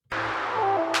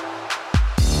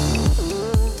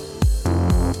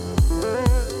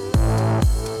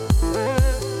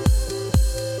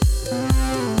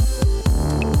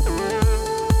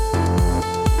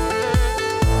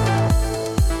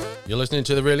listening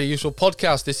to the Really Useful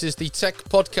Podcast. This is the tech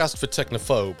podcast for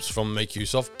technophobes from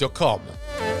makeuseof.com.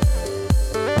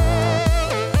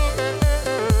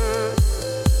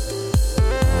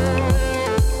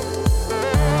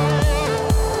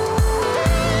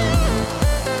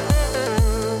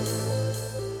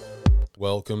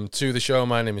 Welcome to the show.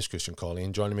 My name is Christian Cawley,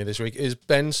 and joining me this week is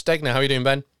Ben Stegner. How are you doing,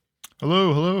 Ben?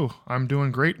 Hello. I'm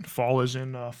doing great. Fall is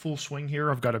in full swing here.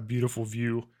 I've got a beautiful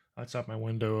view outside my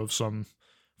window of some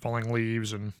falling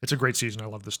leaves, and it's a great season. I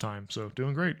love this time, so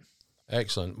doing great.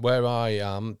 Excellent. Where I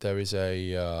am, there is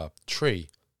a tree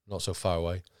not so far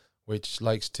away, which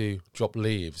likes to drop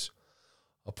leaves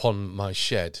upon my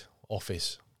shed,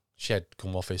 office. Shed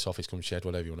come office, office come shed,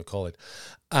 whatever you want to call it.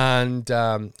 And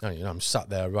I'm sat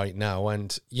there right now,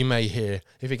 and you may hear,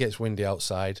 if it gets windy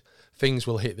outside, things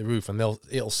will hit the roof, and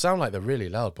it'll sound like they're really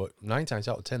loud, but 9 times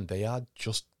out of 10, they are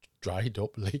just dried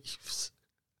up leaves.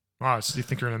 Wow, so you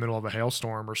think you're in the middle of a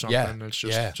hailstorm or something? Yeah, it's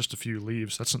just a few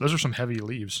leaves. Those are some heavy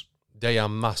leaves. They are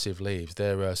massive leaves.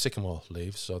 They're sycamore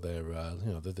leaves, so they're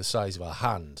they're the size of a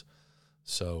hand.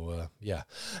 So, yeah.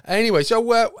 Anyway,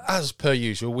 so as per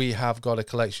usual, we have got a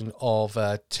collection of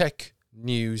tech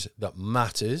news that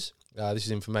matters. This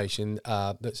is information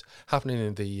that's happening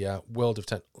in the world of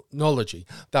technology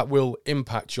that will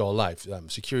impact your life.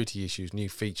 Security issues, new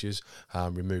features,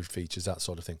 removed features, that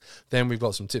sort of thing. Then we've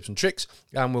got some tips and tricks,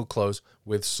 and we'll close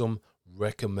with some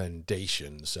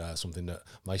recommendations, something that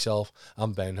myself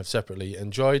and Ben have separately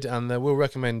enjoyed, and we'll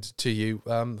recommend to you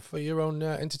for your own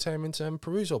entertainment and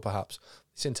perusal, perhaps.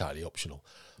 It's entirely optional.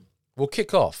 We'll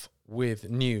kick off with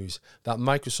news that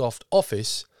Microsoft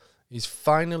Office is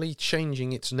finally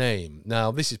changing its name.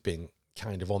 Now, this has been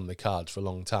kind of on the cards for a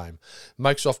long time.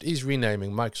 Microsoft is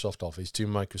renaming Microsoft Office to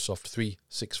Microsoft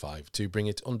 365 to bring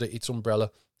it under its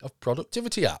umbrella of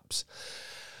productivity apps.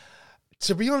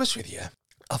 To be honest with you,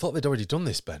 I thought they'd already done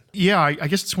this, Ben. Yeah, I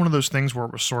guess it's one of those things where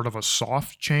it was sort of a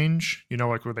soft change,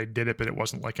 like where they did it, but it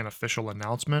wasn't like an official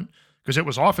announcement, because it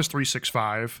was Office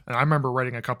 365, and I remember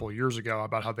writing a couple of years ago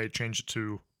about how they changed it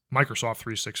to Microsoft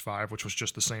 365, which was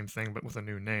just the same thing, but with a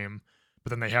new name. But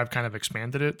then they have kind of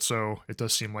expanded it, so it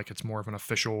does seem like it's more of an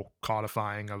official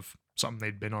codifying of something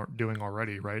they'd been doing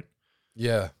already, right?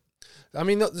 Yeah. I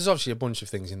mean, there's obviously a bunch of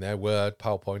things in there, Word,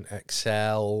 PowerPoint,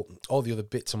 Excel, all the other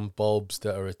bits and bobs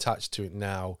that are attached to it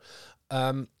now.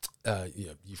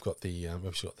 You've got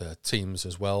the Teams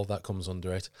as well, that comes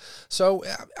under it. So,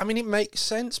 I mean, it makes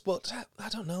sense, but I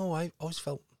don't know. I always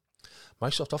felt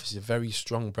Microsoft Office is a very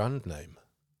strong brand name,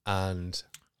 and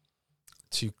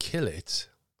to kill it,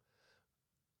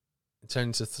 turn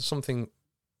into something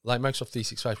like Microsoft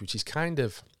 365, which is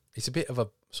it's a bit of a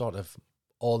sort of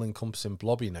all-encompassing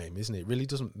blobby name, isn't it? It really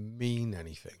doesn't mean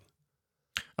anything.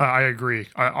 I agree.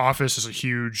 Office is a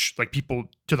huge, people,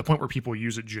 to the point where people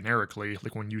use it generically.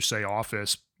 Like when you say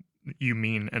Office, you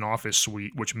mean an Office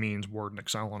suite, which means Word and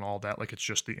Excel and all that. Like it's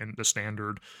just the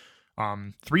standard.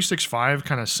 365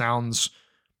 kind of sounds,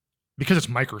 because it's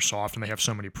Microsoft and they have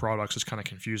so many products, it's kind of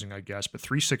confusing, I guess. But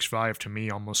 365 to me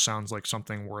almost sounds like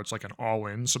something where it's like an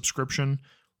all-in subscription.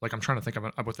 Like I'm trying to think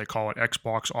of what they call it,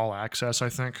 Xbox All Access, I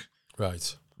think.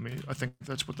 Right. I think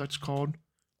that's what that's called.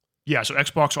 Yeah, so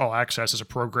Xbox All Access is a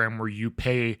program where you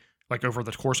pay, over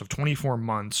the course of 24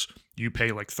 months, you pay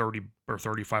 $30 or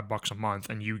 $35 a month,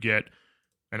 and you get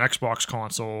an Xbox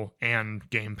console and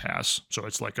Game Pass. So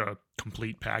it's like a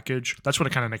complete package. That's what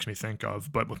it kind of makes me think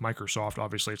of. But with Microsoft,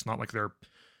 obviously, it's not like you're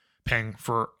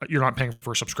not paying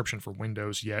for a subscription for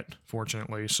Windows yet,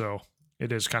 fortunately. So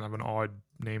it is kind of an odd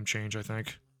name change, I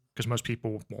think, because most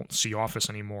people won't see Office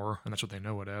anymore, and that's what they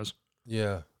know it as.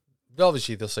 Yeah.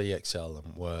 Obviously, they'll say Excel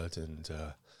and Word and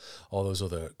all those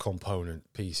other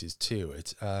component pieces to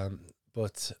it.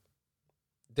 But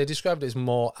they described it as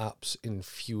more apps in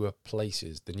fewer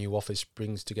places. The new Office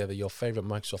brings together your favorite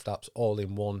Microsoft apps all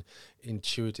in one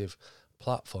intuitive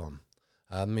platform.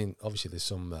 I mean, obviously, there's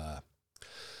some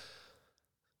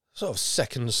sort of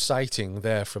second sighting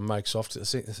there from Microsoft,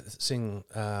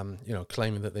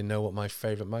 claiming that they know what my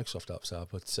favorite Microsoft apps are.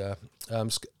 But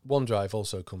OneDrive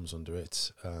also comes under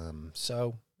it. It's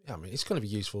going to be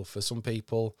useful for some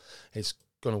people.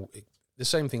 The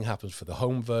same thing happens for the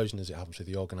home version as it happens for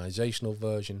the organizational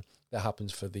version. That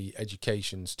happens for the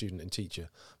education, student and teacher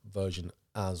version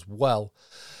as well.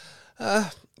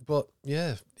 But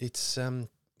yeah, it's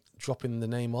dropping the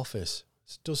name Office.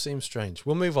 It does seem strange.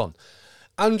 We'll move on.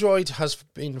 Android has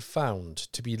been found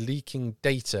to be leaking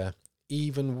data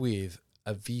even with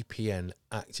a VPN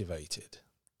activated.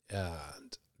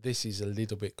 And this is a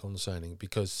little bit concerning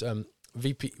because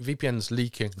VPN's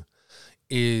leaking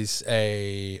is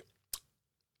it's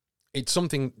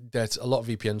something that a lot of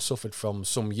VPNs suffered from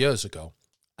some years ago.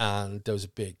 and there was a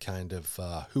big kind of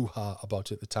hoo-ha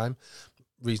about it at the time,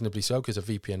 reasonably so, because a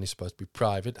VPN is supposed to be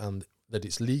private, and that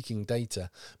it's leaking data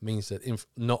means that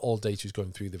not all data is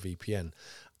going through the VPN.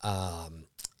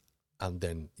 And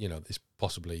then, it's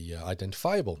possibly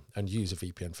identifiable, and use a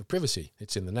VPN for privacy.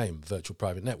 It's in the name, Virtual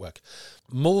Private Network.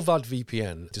 Mullvad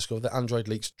VPN discovered that Android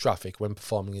leaks traffic when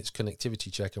performing its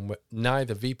connectivity check, and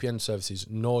neither VPN services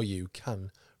nor you can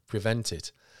prevent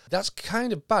it. That's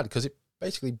kind of bad because it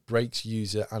basically breaks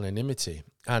user anonymity.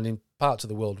 And in parts of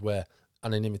the world where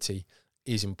anonymity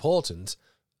is important,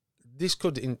 this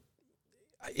could,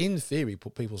 in theory,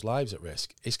 put people's lives at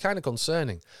risk. It's kind of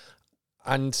concerning.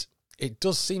 And it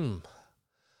does seem,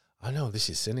 I know this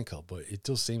is cynical, but it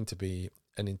does seem to be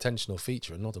an intentional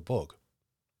feature and not a bug.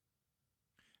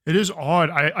 It is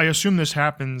odd. I assume this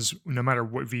happens no matter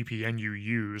what VPN you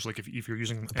use. Like if you're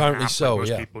using apparently an app so, like most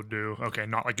yeah. people do. Okay,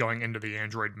 not like going into the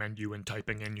Android menu and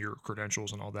typing in your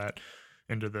credentials and all that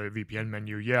into the VPN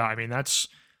menu. Yeah, I mean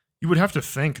you would have to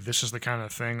think this is the kind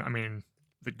of thing. I mean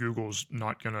that Google's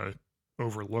not gonna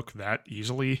overlook that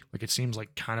easily. Like it seems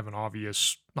like kind of an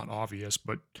obvious, not obvious,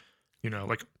 but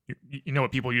like you know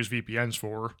what people use VPNs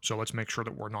for. So let's make sure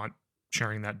that we're not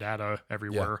sharing that data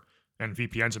everywhere. Yeah. And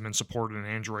VPNs have been supported in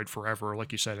Android forever.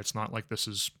 Like you said, it's not like this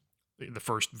is the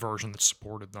first version that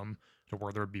supported them to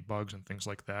where there'd be bugs and things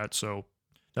like that. So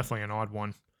definitely an odd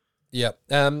one. Yeah.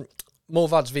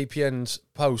 Mullvad's VPN's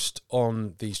post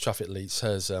on these traffic leaks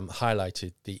has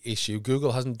highlighted the issue.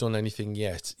 Google hasn't done anything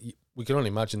yet. We can only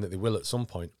imagine that they will at some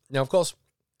point. Now, of course,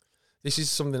 this is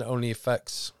something that only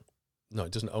affects... No,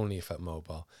 it doesn't only affect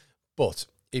mobile. But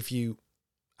if you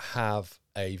have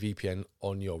a VPN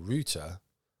on your router...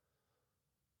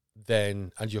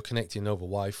 and you're connecting over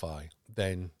Wi-Fi,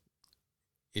 then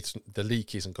the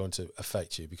leak isn't going to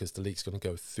affect you because the leak's going to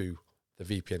go through the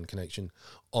VPN connection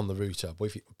on the router.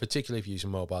 But particularly if you're using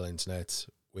mobile internet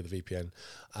with a VPN,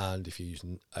 and if you're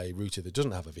using a router that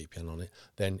doesn't have a VPN on it,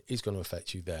 then it's going to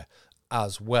affect you there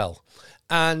as well.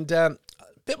 And a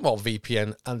bit more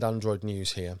VPN and Android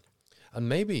news here. And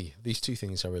maybe these two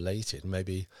things are related.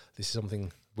 Maybe this is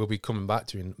something we'll be coming back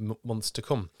to in months to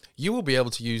come. You will be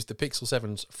able to use the Pixel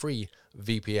 7's free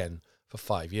VPN for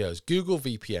 5 years. Google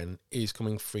VPN is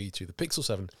coming free to the Pixel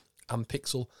 7 and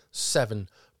Pixel 7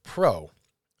 Pro,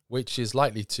 which is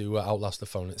likely to outlast the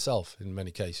phone itself in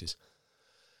many cases.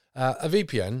 A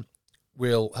VPN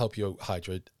will help you hide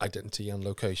your identity and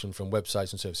location from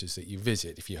websites and services that you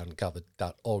visit, if you hadn't gathered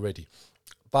that already.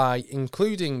 By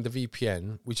including the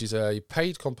VPN, which is a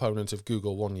paid component of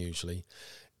Google One usually,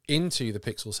 into the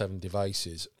Pixel 7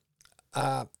 devices,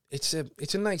 it's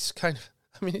a nice kind of,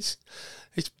 I mean,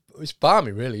 it's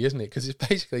balmy really, isn't it? Because it's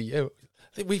basically,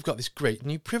 we've got this great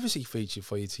new privacy feature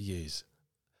for you to use.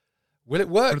 Will it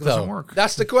work, though? Doesn't work.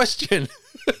 That's the question.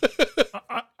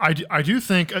 I do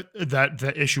think that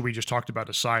the issue we just talked about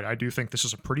aside, I do think this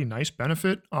is a pretty nice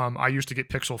benefit. I used to get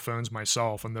Pixel phones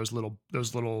myself, and those little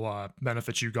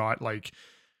benefits you got, like,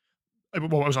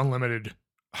 well, it was unlimited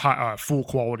full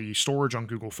quality storage on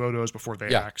Google Photos before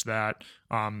they axed that.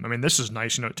 I mean, this is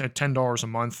nice. $10 a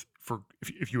month for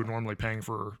if you were normally paying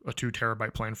for a 2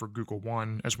 terabyte plan for Google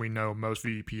One. As we know, most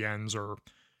VPNs are.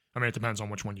 I mean, it depends on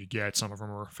which one you get. Some of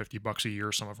them are $50 a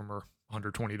year. Some of them are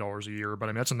 $120 a year. But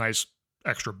I mean, that's a nice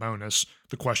extra bonus.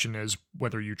 The question is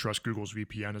whether you trust Google's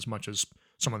VPN as much as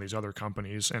some of these other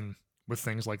companies. And with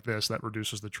things like this, that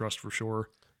reduces the trust for sure.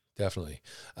 Definitely.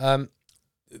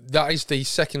 That is the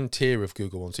second tier of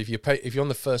Google One. So if you're on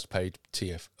the first paid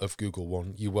tier of Google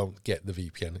One, you won't get the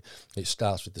VPN. It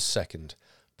starts with the second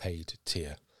paid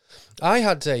tier. I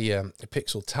had a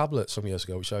Pixel tablet some years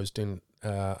ago, which I was doing.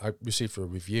 I received for a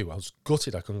review. I was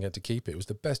gutted I couldn't get to keep it. It was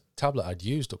the best tablet I'd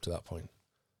used up to that point.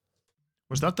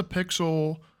 Was that the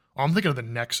Pixel? Oh, I'm thinking of the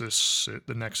Nexus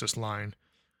line,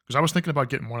 because I was thinking about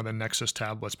getting one of the Nexus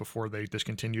tablets before they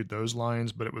discontinued those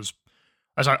lines. But it was,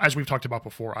 as we've talked about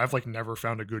before, I've like never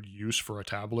found a good use for a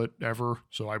tablet ever.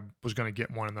 So I was going to get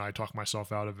one, and then I talked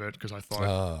myself out of it because I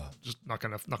thought just not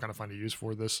gonna find a use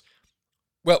for this.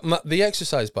 Well, the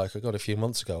exercise bike I got a few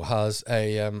months ago has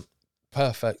a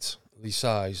perfectly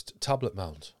sized tablet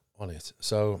mount on it.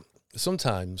 So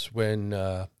sometimes when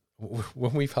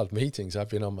we've had meetings, I've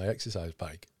been on my exercise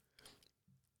bike.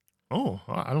 Oh,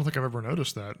 I don't think I've ever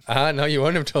noticed that. No, you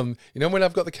won't have done. You know when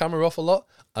I've got the camera off a lot,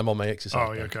 I'm on my exercise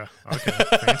bike. Okay,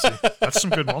 fancy. That's some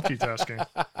good multitasking.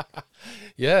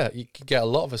 Yeah, you can get a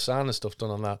lot of Asana stuff done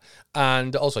on that.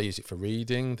 And also I use it for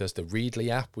reading. There's the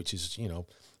Readly app, which is,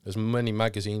 as many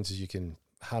magazines as you can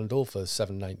handle for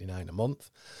 $7.99 a month.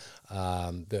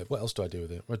 What else do I do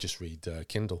with it? I just read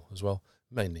Kindle as well.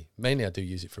 Mainly I do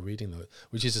use it for reading though,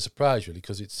 which is a surprise really,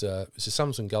 because it's a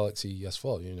Samsung Galaxy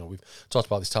S4. You know, we've talked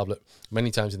about this tablet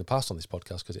many times in the past on this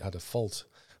podcast because it had a fault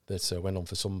that went on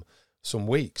for some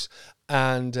weeks,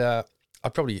 and I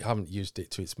probably haven't used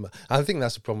it to its. I think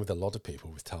that's the problem with a lot of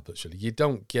people with tablets. Really, you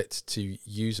don't get to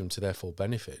use them to their full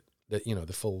benefit. That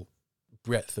the full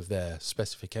breadth of their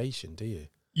specification, do you?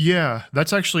 Yeah,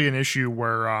 that's actually an issue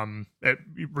where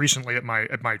recently at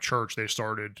my church they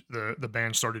started the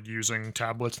band started using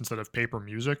tablets instead of paper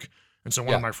music, and so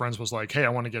one of my friends was like, "Hey, I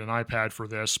want to get an iPad for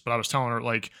this," but I was telling her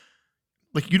like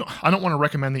I don't want to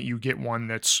recommend that you get one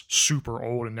that's super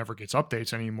old and never gets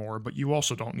updates anymore, but you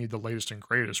also don't need the latest and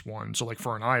greatest one. So like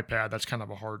for an iPad, that's kind of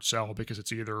a hard sell because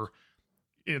it's either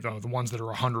the ones that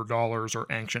are $100 are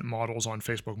ancient models on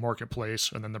Facebook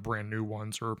Marketplace, and then the brand new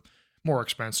ones are more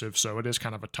expensive. So it is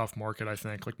kind of a tough market, I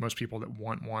think. Like most people that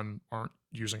want one aren't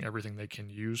using everything they can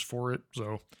use for it.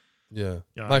 So yeah,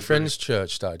 my friend's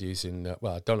church started using.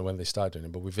 Well, I don't know when they started doing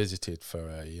it, but we visited for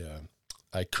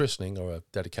a christening or a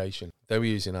dedication. They were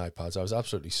using iPads. I was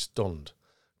absolutely stunned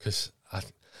because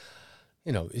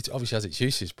it obviously has its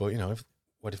uses, but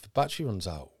what if the battery runs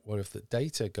out? What if the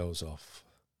data goes off?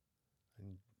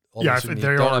 Yeah,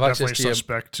 they are definitely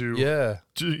suspect to. Yeah.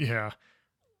 Yeah.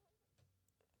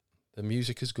 The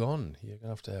music is gone. You're going to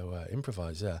have to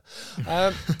improvise there.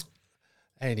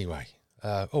 Anyway.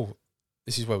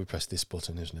 This is where we press this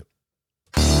button, isn't it?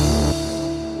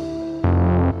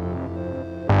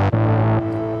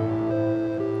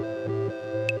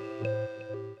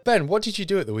 Ben, what did you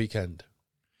do at the weekend?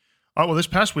 Well, this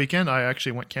past weekend, I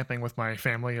actually went camping with my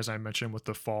family, as I mentioned, with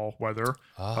the fall weather.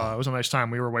 It was a nice time.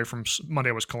 We were away from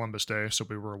Monday was Columbus Day, so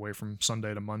we were away from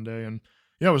Sunday to Monday, and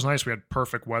yeah, it was nice. We had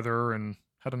perfect weather and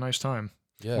had a nice time.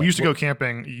 Yeah. We used to go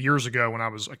camping years ago when I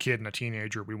was a kid and a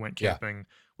teenager. We went camping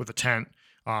with a tent,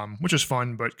 which is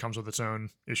fun, but comes with its own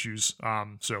issues.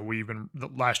 So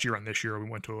last year and this year, we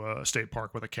went to a state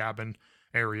park with a cabin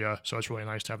area, so it's really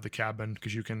nice to have the cabin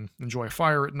because you can enjoy a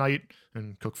fire at night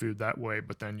and cook food that way,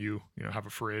 but then you have a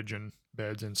fridge and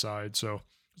beds inside, so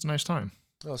it's a nice time.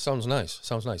 Oh, sounds nice.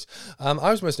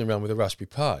 I was messing around with a Raspberry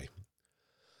Pi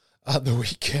at the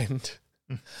weekend,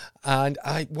 and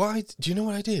do you know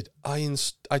what I did? I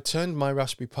turned my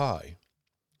Raspberry Pi,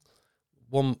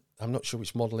 I'm not sure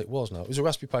which model it was now, it was a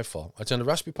Raspberry Pi 4. I turned a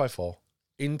Raspberry Pi 4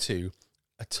 into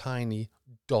a tiny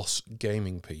DOS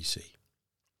gaming PC.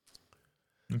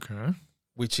 Okay.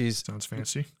 Which is... Sounds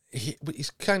fancy. It's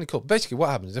kind of cool. Basically,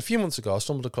 what happened is a few months ago, I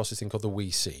stumbled across this thing called the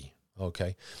WeC,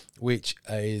 okay, which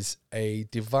is a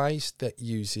device that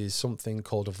uses something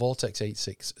called a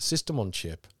Vortex-86 system on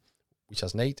chip, which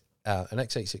has an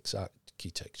x86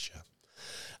 architecture.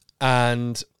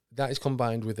 And that is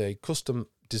combined with a custom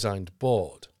designed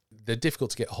board. They're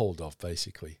difficult to get hold of,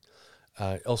 basically.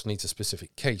 It also needs a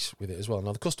specific case with it as well.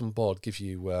 Now, the custom board gives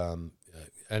you...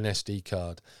 an SD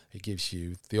card. It gives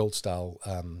you the old style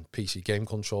PC game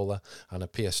controller and a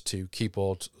PS2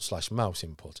 keyboard/mouse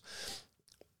input.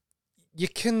 You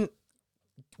can,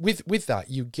 with that,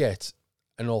 you get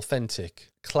an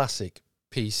authentic classic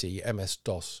PC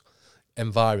MS-DOS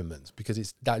environment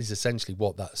because that is essentially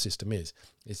what that system is.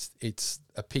 It's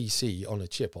a PC on a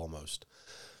chip almost.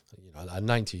 A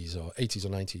 90s or 80s or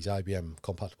 90s IBM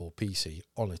compatible PC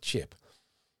on a chip.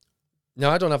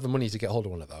 Now, I don't have the money to get hold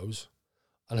of one of those.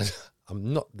 And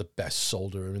I'm not the best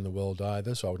solderer in the world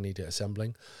either, so I would need it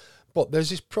assembling. But there's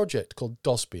this project called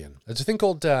Dospian. There's a thing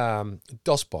called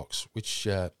DOSBox, which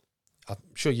I'm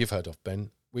sure you've heard of,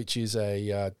 Ben, which is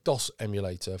a DOS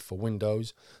emulator for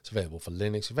Windows. It's available for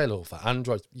Linux, available for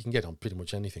Android. You can get on pretty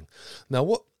much anything. Now,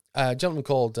 what a gentleman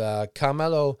called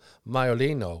Carmelo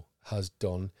Maiolino has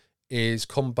done is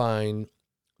combine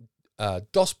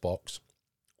DOSBox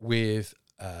with...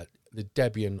 the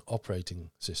Debian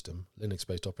operating system,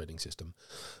 Linux-based operating system.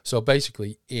 So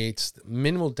basically, it's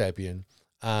minimal Debian,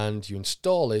 and you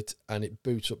install it, and it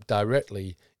boots up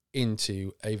directly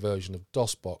into a version of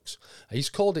DOSBox. He's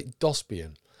called it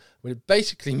Dospian, but it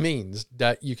basically means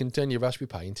that you can turn your Raspberry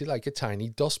Pi into like a tiny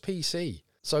DOS PC.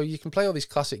 So you can play all these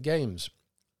classic games.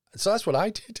 So that's what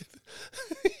I did.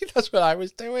 That's what I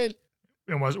was doing.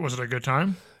 And was it a good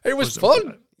time? It was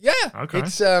fun. Yeah, okay.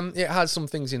 It has some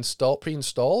things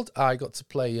pre-installed. I got to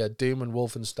play Doom and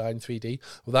Wolfenstein 3D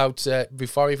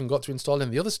before I even got to installing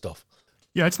the other stuff.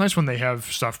 Yeah, it's nice when they have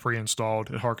stuff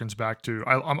pre-installed. It harkens back to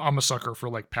I'm a sucker for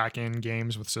like pack-in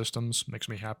games with systems. Makes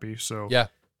me happy. So yeah,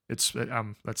 that's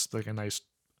like a nice.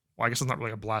 Well, I guess it's not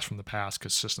really a blast from the past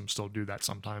because systems still do that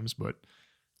sometimes, but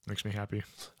it makes me happy.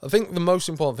 I think the most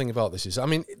important thing about this is, I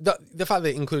mean, the fact that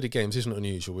it included games isn't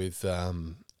unusual with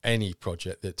any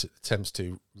project that attempts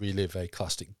to relive a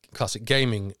classic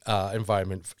gaming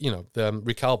environment. You know, the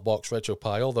Recalbox,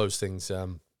 RetroPie, all those things,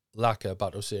 Lacquer,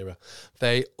 Batocera,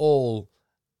 they all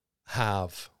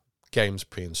have games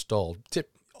pre-installed.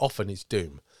 Often it's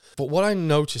Doom. But what I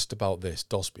noticed about this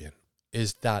Dospian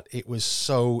is that it was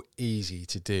so easy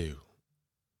to do.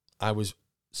 I was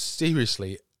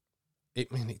seriously,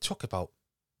 it took about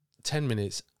 10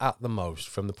 minutes at the most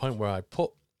from the point where I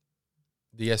put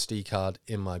the SD card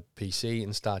in my PC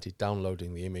and started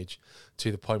downloading the image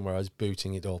to the point where I was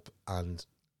booting it up and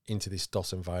into this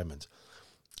DOS environment.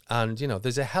 And, you know,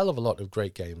 there's a hell of a lot of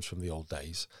great games from the old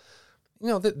days. You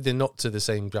know, they're not to the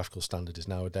same graphical standard as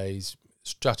nowadays.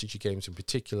 Strategy games in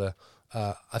particular,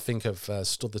 I think have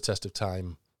stood the test of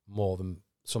time more than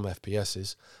some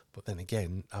FPSs. But then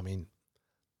again, I mean,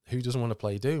 who doesn't want to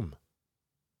play Doom?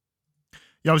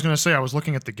 Yeah, I was going to say, I was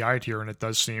looking at the guide here, and it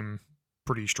does seem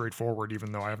pretty straightforward,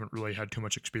 even though I haven't really had too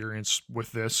much experience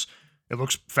with this. It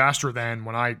looks faster than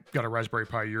when I got a Raspberry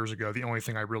Pi years ago. The only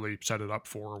thing I really set it up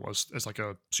for was as like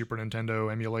a Super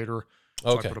Nintendo emulator.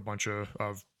 So I put a bunch of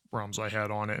ROMs I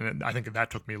had on it, and I think that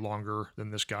took me longer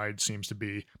than this guide seems to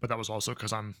be. But that was also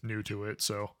because I'm new to it,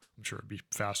 so I'm sure it'd be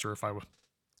faster if I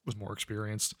was more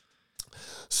experienced.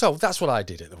 So that's what I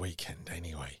did at the weekend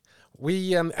anyway.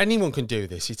 Anyone can do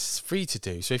this. It's free to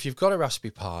do. So if you've got a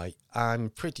Raspberry Pi,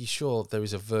 I'm pretty sure there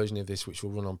is a version of this which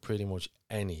will run on pretty much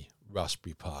any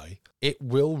Raspberry Pi. It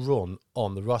will run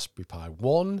on the Raspberry Pi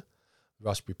 1,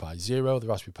 Raspberry Pi 0, the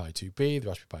Raspberry Pi 2B, the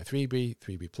Raspberry Pi 3B,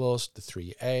 3B Plus, the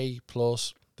 3A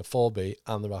Plus, the 4B,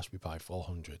 and the Raspberry Pi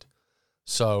 400.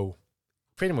 So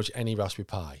pretty much any Raspberry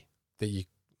Pi that you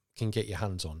can get your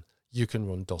hands on, you can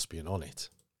run Dospian on it.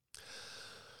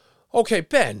 Okay,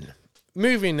 Ben,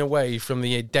 moving away from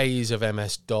the days of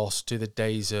MS-DOS to the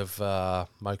days of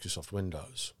Microsoft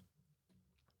Windows.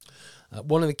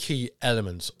 One of the key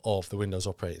elements of the Windows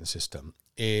operating system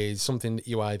is something that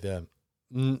you either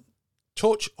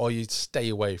touch or you stay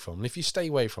away from. And if you stay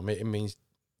away from it, it means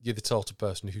you're the sort of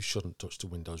person who shouldn't touch the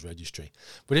Windows registry.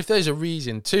 But if there's a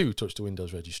reason to touch the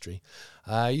Windows registry,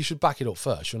 you should back it up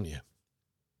first, shouldn't you?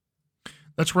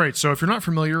 That's right. So if you're not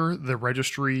familiar, the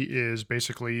registry is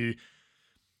basically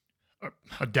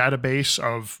a database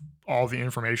of all the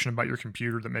information about your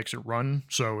computer that makes it run.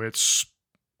 So it's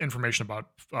information about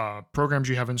programs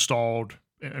you have installed,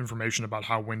 information about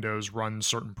how Windows runs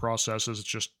certain processes. It's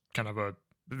just kind of a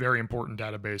very important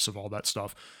database of all that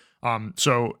stuff.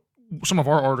 So some of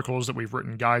our articles that we've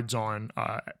written guides on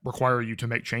require you to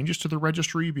make changes to the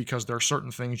registry because there are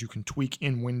certain things you can tweak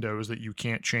in Windows that you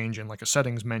can't change in like a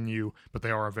settings menu, but they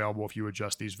are available if you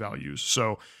adjust these values.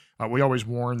 So we always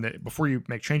warn that before you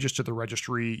make changes to the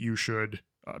registry, you should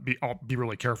be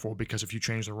really careful because if you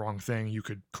change the wrong thing, you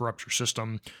could corrupt your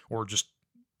system or just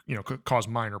cause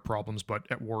minor problems, but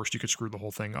at worst, you could screw the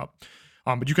whole thing up.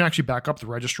 But you can actually back up the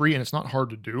registry, and it's not hard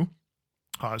to do.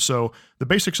 So the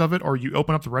basics of it are you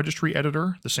open up the registry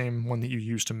editor, the same one that you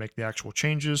use to make the actual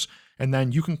changes, and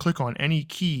then you can click on any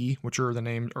key, which are the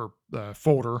name, or the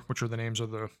folder, which are the names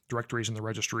of the directories in the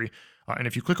registry. And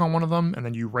if you click on one of them and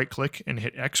then you right click and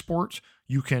hit export,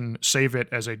 you can save it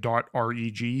as a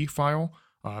 .reg file,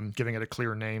 giving it a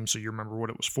clear name so you remember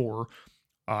what it was for.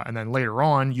 And then later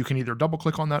on, you can either double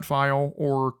click on that file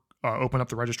or open up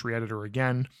the registry editor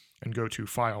again and go to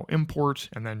File Import,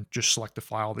 and then just select the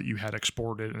file that you had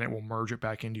exported, and it will merge it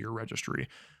back into your registry.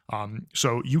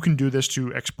 So you can do this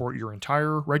to export your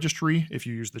entire registry if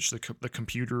you use the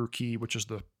computer key, which is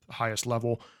the highest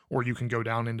level, or you can go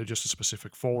down into just a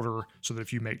specific folder so that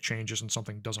if you make changes and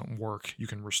something doesn't work, you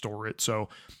can restore it. So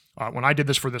when I did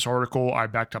this for this article, I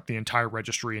backed up the entire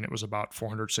registry, and it was about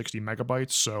 460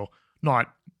 megabytes. So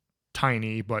not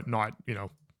tiny, but not,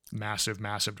 massive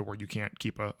to where you can't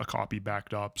keep a copy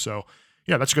backed up. So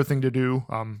yeah, that's a good thing to do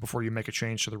before you make a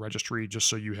change to the registry, just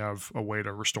so you have a way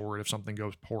to restore it if something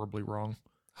goes horribly wrong.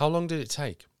 How long did it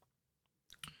take?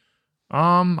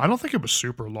 I don't think it was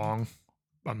super long.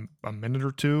 A minute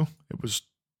or two. It was,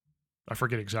 I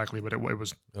forget exactly, but it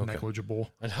was negligible.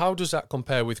 And how does that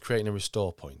compare with creating a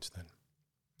restore point then?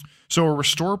 So a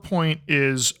restore point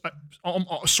is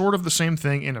sort of the same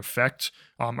thing in effect.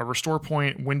 A restore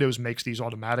point, Windows makes these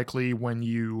automatically when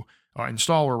you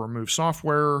install or remove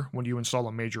software, when you install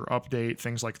a major update,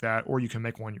 things like that, or you can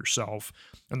make one yourself.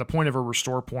 And the point of a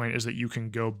restore point is that you can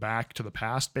go back to the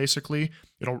past, basically.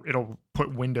 It'll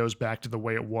put Windows back to the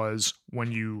way it was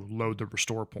when you load the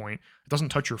restore point. It doesn't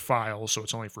touch your files, so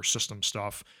it's only for system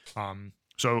stuff.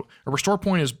 So a restore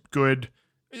point is good.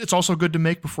 It's also good to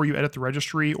make before you edit the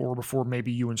registry or before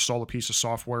maybe you install a piece of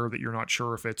software that you're not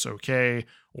sure if it's okay,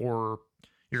 or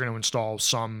you're going to install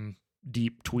some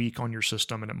deep tweak on your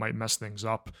system and it might mess things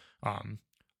up.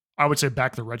 I would say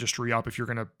back the registry up if you're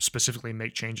going to specifically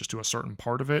make changes to a certain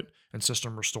part of it, and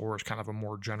system restore is kind of a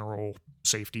more general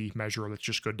safety measure that's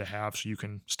just good to have so you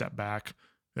can step back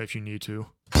if you need to.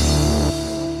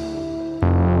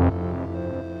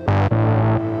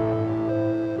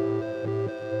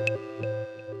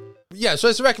 Yeah, so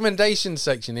it's a recommendation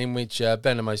section in which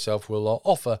Ben and myself will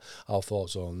offer our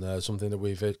thoughts on something that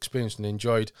we've experienced and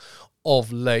enjoyed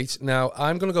of late. Now,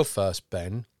 I'm going to go first,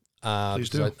 Ben. Please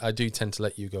do. I do tend to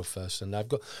let you go first, and I've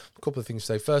got a couple of things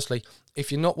to say. Firstly,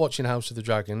 if you're not watching House of the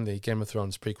Dragon, the Game of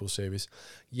Thrones prequel series,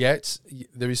 yet,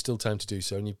 there is still time to do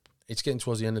so, and it's getting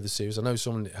towards the end of the series. I know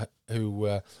someone who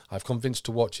I've convinced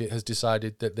to watch it has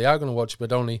decided that they are going to watch it,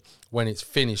 but only when it's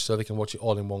finished, so they can watch it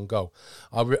all in one go.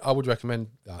 I would recommend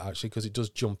that, actually, because it does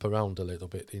jump around a little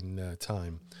bit in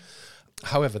time.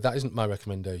 However, that isn't my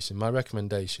recommendation. My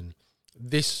recommendation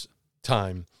this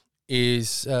time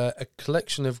is a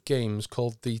collection of games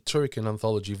called the Turrican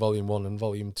Anthology Volume 1 and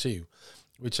Volume 2,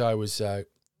 which I was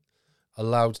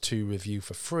allowed to review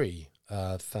for free,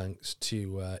 thanks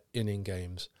to Inning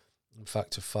Games and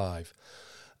Factor 5,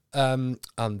 and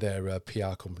their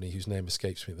PR company, whose name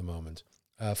escapes me at the moment,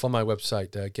 for my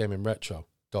website,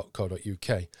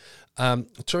 gamingretro.co.uk.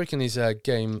 Turrican is a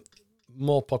game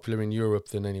more popular in Europe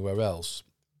than anywhere else,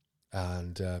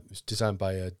 and it's designed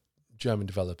by German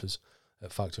developers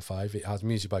at Factor 5. It has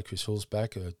music by Chris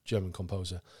Hulsbeck, a German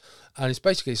composer, and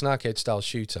it's an arcade-style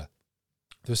shooter.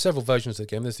 There are several versions of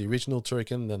the game. There's the original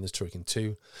Turrican, then there's Turrican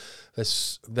 2.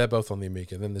 They're both on the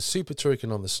Amiga. Then there's Super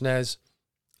Turrican on the SNES,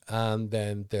 and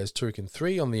then there's Turrican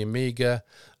 3 on the Amiga,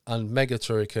 and Mega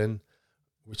Turrican,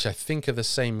 which I think are the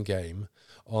same game,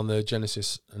 on the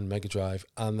Genesis and Mega Drive,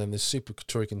 and then there's Super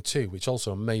Turrican 2, which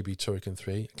also may be Turrican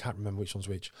 3. I can't remember which one's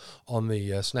which, on the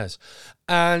SNES.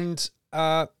 And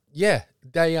yeah,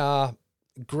 they are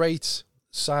great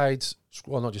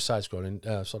not just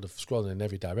side-scrolling, sort of scrolling in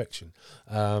every direction,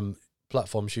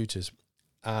 platform shooters,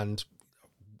 and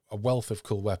a wealth of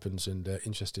cool weapons and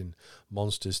interesting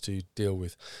monsters to deal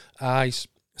with. I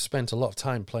spent a lot of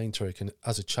time playing Turrican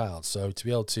as a child, so to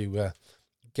be able to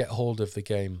get hold of the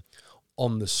game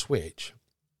on the Switch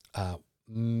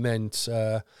meant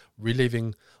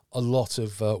reliving a lot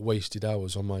of wasted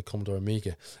hours on my Commodore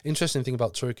Amiga. Interesting thing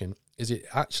about Turrican is it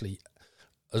actually,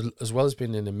 as well as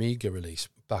being an Amiga release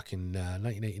back in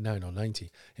 1989 or 90,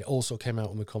 it also came out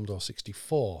on the Commodore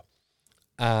 64.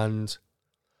 And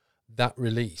that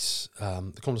release,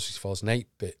 the Commodore 64 is an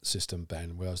 8-bit system,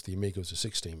 Ben, whereas the Amiga was a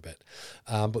 16-bit.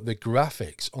 But the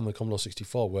graphics on the Commodore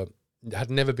 64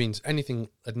 had never been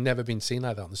seen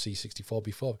like that on the C64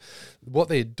 before. What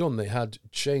they had done, they had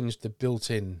changed the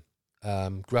built-in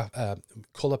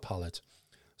color palette.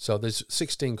 So there's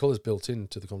 16 colors built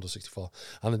into the Commodore 64,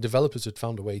 and the developers had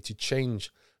found a way to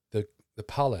change the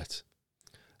palette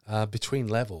between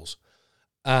levels,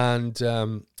 and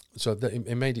so that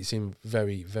it made it seem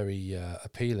very, very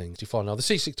appealing. Now, the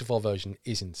C64 version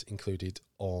isn't included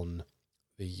on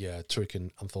the Turrican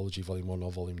Anthology Volume 1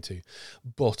 or Volume 2,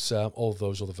 but all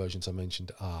those other versions I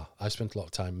mentioned are. I spent a lot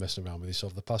of time messing around with this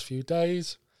over the past few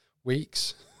days,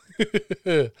 weeks.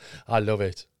 I love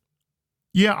it.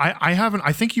 Yeah, I haven't.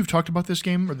 I think you've talked about this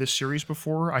game or this series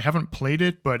before. I haven't played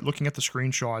it, but looking at the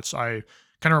screenshots, I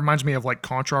kind of reminds me of like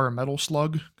Contra or Metal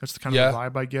Slug. That's the kind of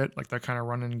vibe I get, like that kind of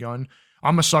run and gun.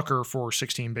 I'm a sucker for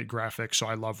 16-bit graphics, so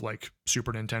I love like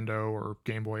Super Nintendo or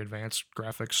Game Boy Advance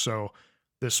graphics. So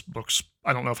this looks,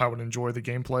 I don't know if I would enjoy the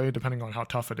gameplay depending on how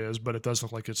tough it is, but it does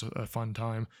look like it's a fun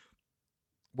time.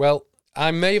 Well,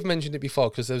 I may have mentioned it before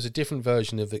because there was a different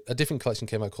version of a different collection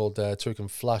came out called Turrican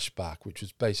Flashback, which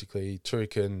was basically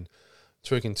Turrican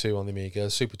 2 on the Amiga,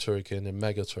 Super Turrican, and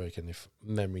Mega Turrican, if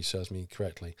memory serves me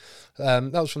correctly.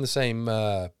 That was from the same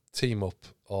team up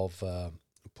of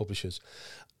publishers.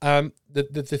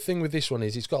 The thing with this one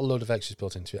is it's got a load of extras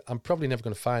built into it. I'm probably never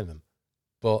going to find them,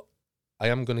 but I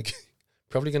am going to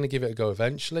probably going to give it a go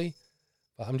eventually.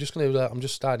 But I'm just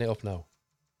starting it up now.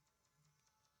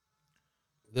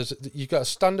 You've got a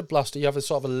standard blaster. You have a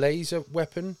sort of a laser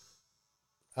weapon.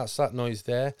 That's that noise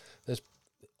there. There's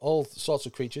all sorts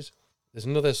of creatures. There's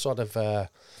another sort of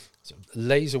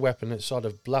laser weapon that sort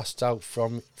of blasts out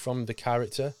from the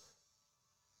character.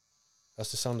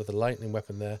 That's the sound of the lightning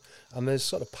weapon there. And there's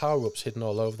sort of power-ups hidden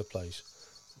all over the place.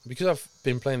 Because I've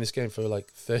been playing this game for like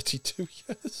 32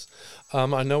 years,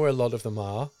 I know where a lot of them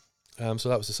are. So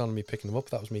that was the sound of me picking them up.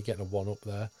 That was me getting a 1-up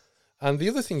there. And the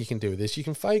other thing you can do with this, you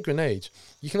can fire grenades.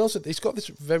 You can also, it's got this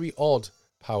very odd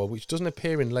power, which doesn't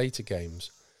appear in later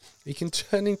games. You can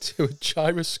turn into a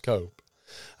gyroscope.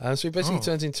 So it basically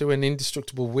turns into an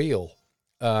indestructible wheel.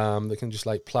 that can just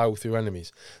like plow through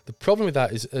enemies. The problem with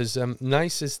that is, as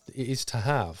nice as it is to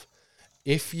have,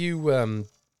 if you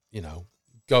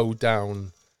go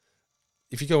down,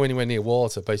 if you go anywhere near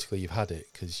water, basically you've had it,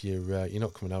 because you're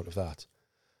not coming out of that.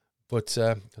 But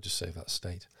I'll just save that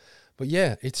state. But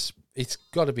yeah, it's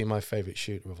got to be my favourite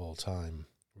shooter of all time,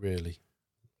 really.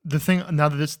 The thing now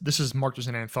that this is marked as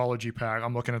an anthology pack,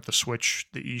 I'm looking at the Switch,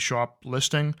 the eShop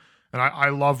listing, and I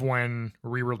love when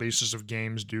re-releases of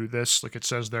games do this. Like it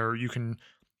says there, you can,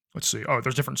 let's see,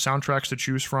 there's different soundtracks to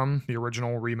choose from, the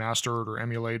original, remastered, or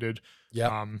emulated.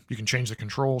 Yeah. You can change the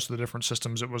controls to the different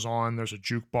systems it was on. There's a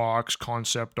jukebox,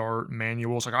 concept art,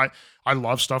 manuals. Like I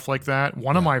love stuff like that.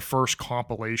 One of my first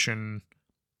compilation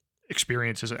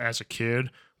experiences as a kid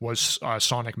was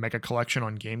Sonic Mega Collection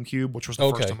on GameCube, which was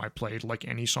the first time I played like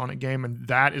any Sonic game, and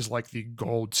that is like the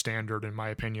gold standard in my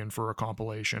opinion for a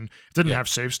compilation. It didn't have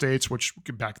save states, which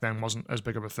back then wasn't as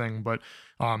big of a thing, but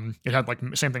it had like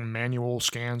same thing, manual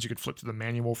scans. You could flip to the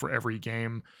manual for every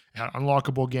game. It had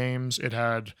unlockable games. It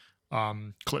had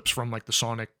clips from like the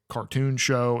Sonic cartoon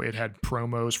show. It had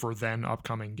promos for then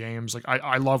upcoming games. Like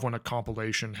I love when a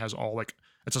compilation has all like,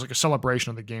 it's just like a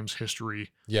celebration of the game's history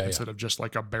instead of just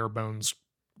like a bare bones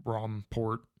ROM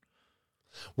port.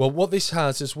 Well, what this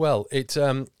has as well, it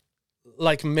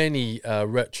like many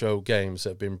retro games that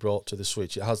have been brought to the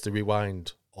Switch, it has the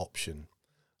rewind option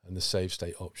and the save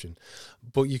state option,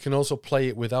 but you can also play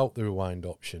it without the rewind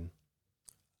option.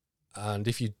 And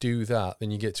if you do that,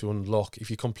 then you get to unlock, if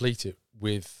you complete it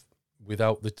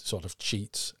without the sort of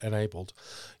cheats enabled,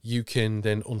 you can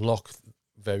then unlock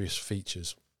various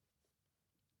features.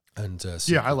 And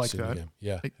I like that.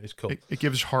 Yeah, it's cool. It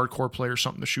gives hardcore players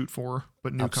something to shoot for,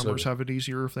 but newcomers have it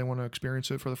easier if they want to experience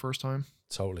it for the first time.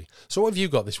 Totally. So what have you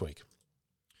got this week?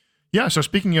 Yeah, so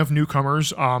speaking of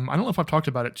newcomers, I don't know if I've talked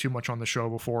about it too much on the show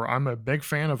before. I'm a big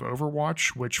fan of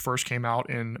Overwatch, which first came out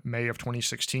in May of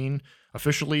 2016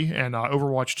 officially, and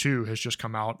Overwatch 2 has just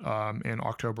come out in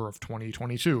October of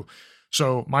 2022.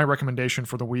 So my recommendation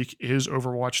for the week is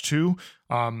Overwatch 2.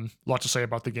 Lot to say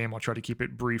about the game. I'll try to keep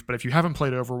it brief. But if you haven't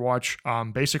played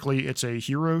Overwatch, basically it's a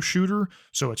hero shooter.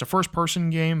 So it's a first-person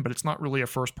game, but it's not really a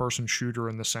first-person shooter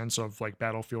in the sense of like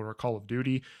Battlefield or Call of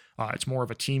Duty. It's more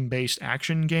of a team-based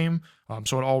action game.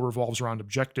 So it all revolves around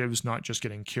objectives, not just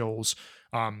getting kills.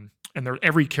 And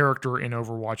every character in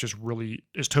Overwatch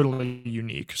is totally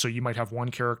unique. So you might have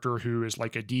one character who is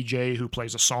like a DJ who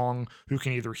plays a song, who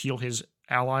can either heal his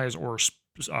allies or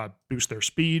boost their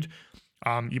speed.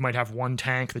 You might have one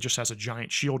tank that just has a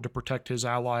giant shield to protect his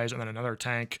allies, and then another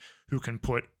tank who can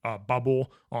put a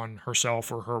bubble on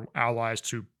herself or her allies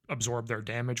to absorb their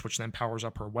damage, which then powers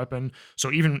up her weapon.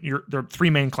 So even their three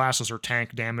main classes are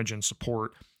tank, damage, and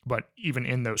support, but even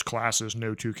in those classes,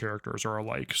 no two characters are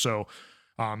alike. So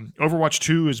Overwatch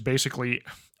 2 is basically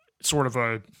sort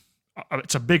of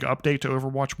it's a big update to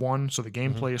Overwatch 1, so the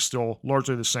gameplay is still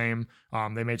largely the same.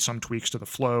 They made some tweaks to the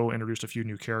flow, introduced a few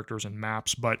new characters and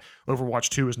maps, but Overwatch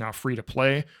 2 is now free to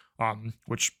play,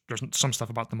 which there's some stuff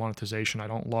about the monetization I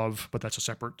don't love, but that's a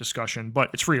separate discussion. But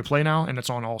it's free to play now, and it's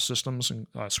on all systems,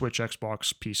 Switch,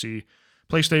 Xbox, PC,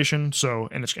 PlayStation. So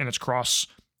and it's cross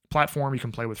platform. You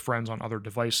can play with friends on other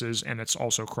devices, and it's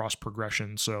also cross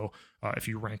progression. So if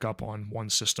you rank up on one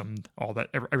system,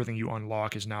 everything you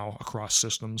unlock is now across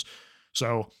systems.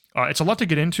 So it's a lot to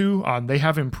get into. They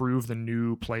have improved the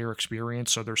new player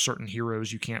experience. So there's certain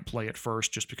heroes you can't play at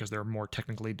first just because they're more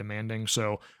technically demanding.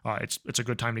 So it's a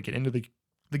good time to get into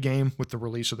the game with the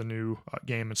release of the new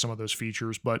game and some of those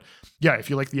features. But yeah, if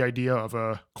you like the idea of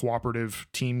a cooperative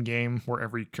team game where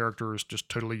every character is just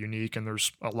totally unique and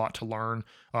there's a lot to learn,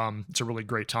 it's a really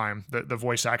great time. The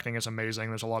voice acting is amazing.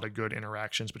 There's a lot of good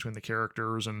interactions between the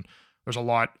characters, and there's a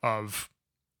lot of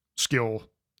skill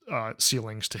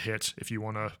ceilings to hit if you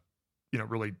want to,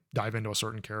 really dive into a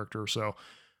certain character. So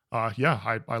I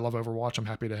love Overwatch. I'm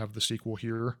happy to have the sequel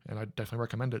here, and I definitely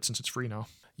recommend it since it's free now.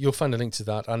 You'll find a link to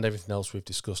that and everything else we've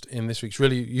discussed in this week's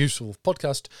really useful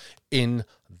podcast in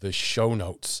the show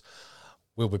notes.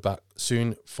 We'll be back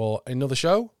soon for another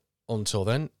show. Until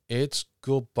then, it's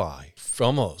goodbye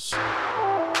from us.